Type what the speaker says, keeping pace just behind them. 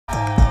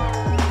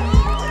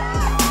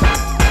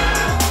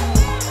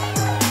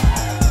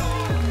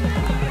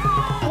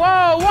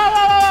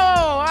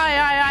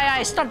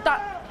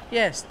stop.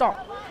 Yeah,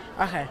 stop.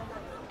 Okay.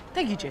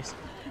 Thank you, Jess.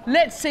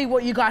 Let's see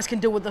what you guys can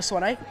do with this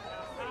one, eh?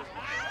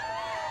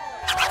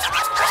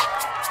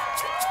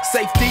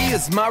 Safety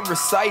is my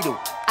recital.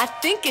 I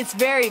think it's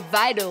very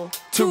vital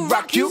To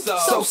rock you,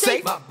 so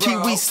safe.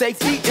 Kiwi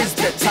safety is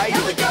the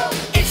title.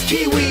 It's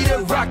Kiwi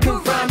to rock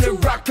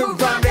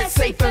around, that's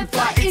safe and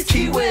fly. It's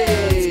Kiwi.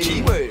 It's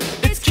Kiwi.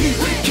 It's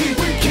Kiwi,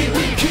 Kiwi,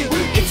 Kiwi,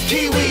 Kiwi. It's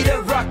Kiwi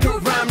to rock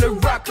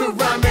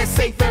around, that's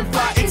safe and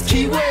fly. It's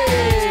Kiwi.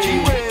 It's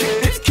Kiwi.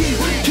 It's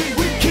Kiwi,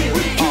 Kiwi,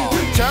 Kiwi,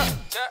 Kiwi. Ciao,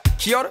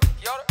 kia ora.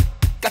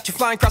 Got you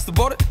flying across the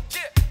border.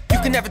 You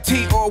can have a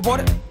tea or a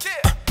water.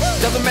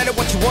 Doesn't matter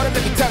what you want,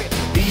 let me tell you.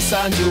 These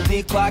signs you'll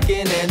be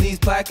clocking, and these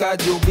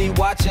placards you'll be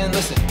watching.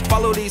 Listen,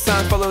 follow these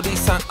signs, follow these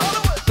signs.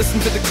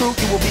 Listen to the crew,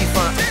 you will be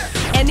fine.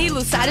 Any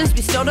loose items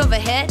be stowed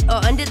overhead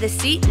or under the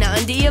seat, not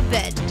under your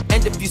bed.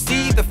 And if you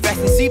see the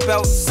fasten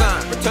seatbelt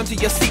sign, return to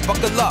your seat,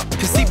 buckle up.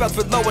 Cause seatbelts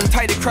fit low and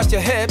tight across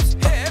your hips.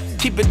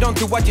 Keep it on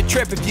throughout your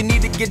trip. If you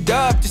need to get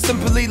up, just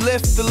simply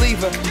lift the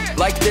lever.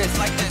 Like this.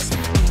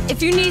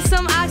 If you need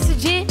some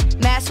oxygen,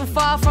 mask will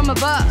fall from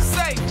above.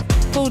 Safe.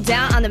 Pull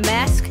down on the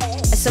mask,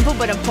 a simple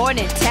but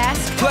important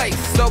task.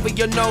 Place over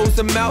your nose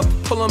and mouth,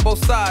 pull on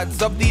both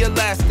sides of the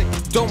elastic.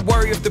 Don't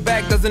worry if the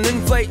bag doesn't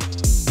inflate,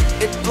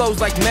 it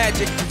flows like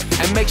magic.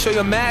 And make sure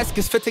your mask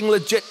is fitting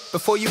legit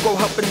before you go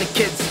helping the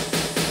kids.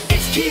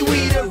 It's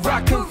Kiwi to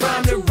rock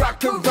around,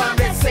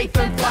 that's safe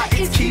and fly.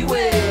 It's Kiwi.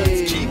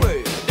 It's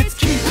Kiwi. It's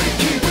Kiwi,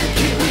 Kiwi,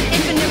 Kiwi.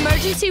 If an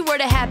emergency were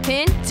to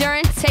happen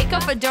during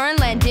takeoff or during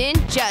landing,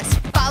 just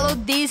follow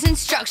these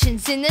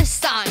instructions in the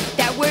song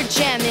that we're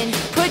jamming.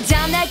 Put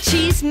down that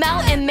cheese,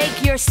 melt, and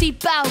make your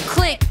seatbelt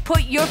click.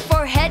 Put your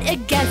forehead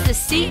against the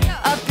seat,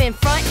 up in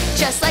front,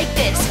 just like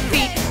this.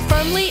 Feet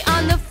firmly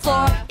on the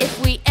floor if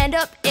we end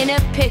up in a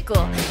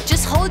pickle.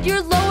 Just hold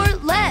your lower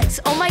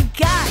legs. Oh my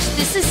gosh,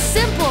 this is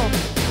simple.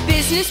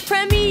 Business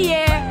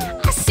premiere.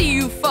 I see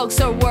you folks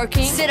are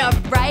working. Sit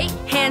upright,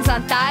 hands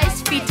on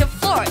thighs, feet to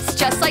floor. It's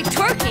just like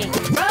twerking.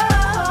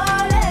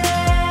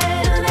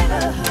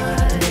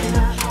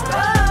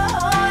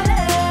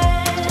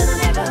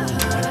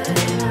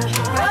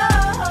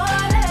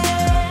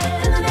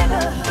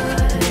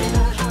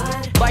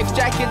 Life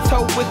jackets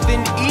hold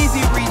within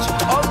easy reach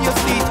of your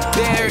seat.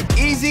 They're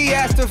easy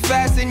as to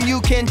fasten, you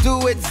can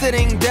do it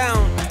sitting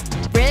down.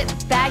 Rip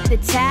back the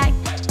tag,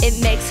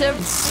 it makes a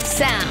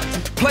sound.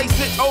 Place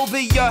it over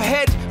your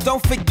head,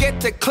 don't forget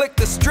to click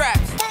the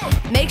straps.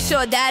 Make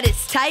sure that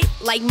it's tight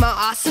like my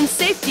awesome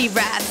safety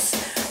wraps.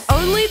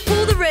 Only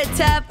pull the red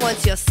tab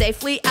once you're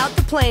safely out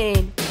the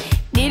plane.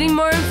 Needing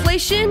more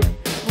inflation?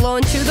 Blow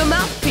into the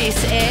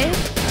mouthpiece, eh?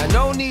 And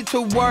no need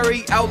to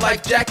worry, our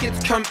life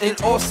jackets come in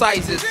all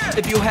sizes.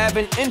 If you have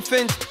an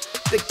infant,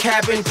 the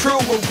cabin crew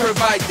will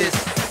provide this.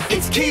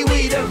 It's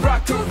Kiwi to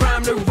rock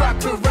around,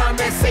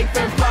 that's safe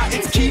and fly.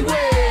 It's Kiwi.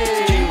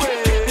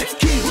 It's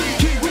Kiwi,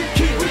 Kiwi,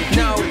 Kiwi.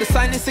 Now, the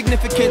sign is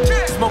significant.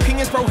 Smoking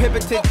is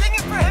prohibited.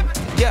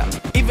 Yeah,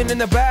 even in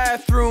the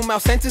bathroom, our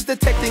senses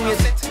detecting it.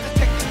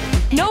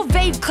 No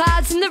vape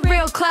clouds in the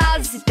real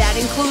clouds. That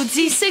includes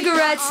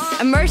e-cigarettes.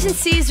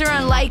 Emergencies are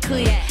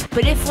unlikely,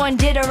 but if one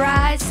did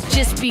arise,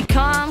 just be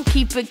calm,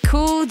 keep it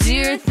cool, do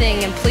your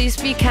thing, and please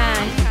be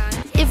kind.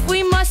 If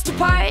we must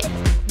depart,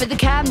 but the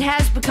cabin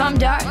has become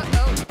dark,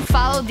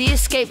 follow the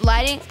escape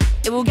lighting,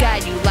 it will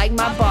guide you like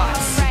my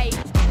boss.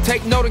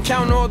 Take note and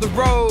count all the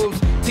rows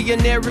to your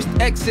nearest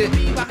exit.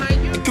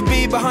 It could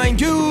be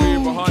behind you.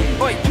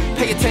 Wait,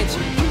 pay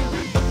attention.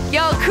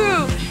 Yo,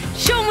 crew,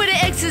 show 'em where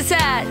the exit's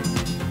at.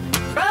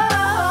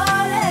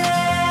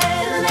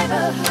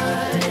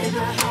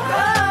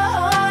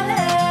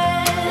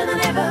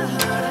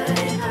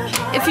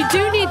 If you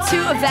do need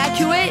to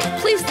evacuate,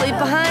 please leave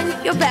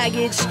behind your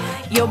baggage.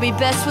 You'll be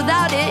best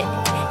without it,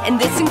 and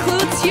this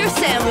includes your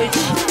sandwich.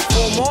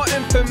 For more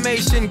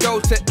information, go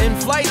to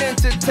in-flight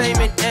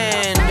entertainment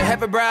and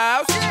have a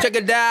browse. Check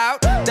it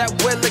out, that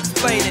will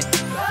explain it.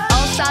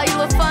 All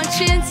cellular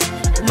functions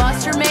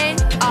must remain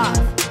off.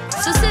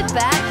 So sit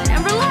back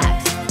and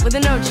relax with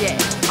an OJ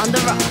on the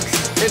rocks.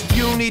 If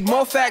you need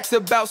more facts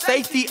about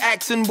safety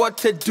acts and what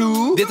to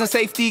do, there's a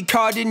safety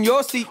card in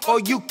your seat, or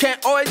you can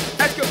always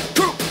ask your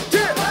crew.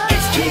 Yeah.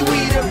 It's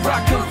Kiwi to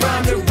rock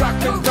around,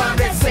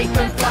 that's safe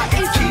and